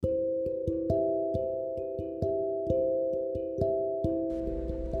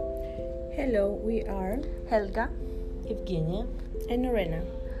Hello, we are Helga Evgenia and Lorena.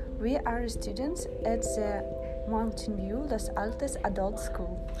 We are students at the Mountain View Los Altos Adult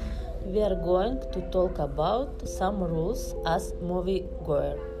School. We are going to talk about some rules as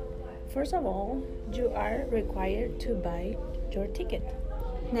moviegoer. First of all, you are required to buy your ticket.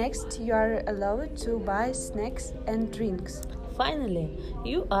 Next, you are allowed to buy snacks and drinks. Finally,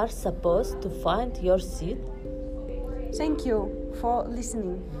 you are supposed to find your seat. Thank you for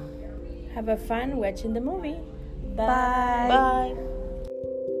listening. Have a fun watching the movie. Bye. Bye.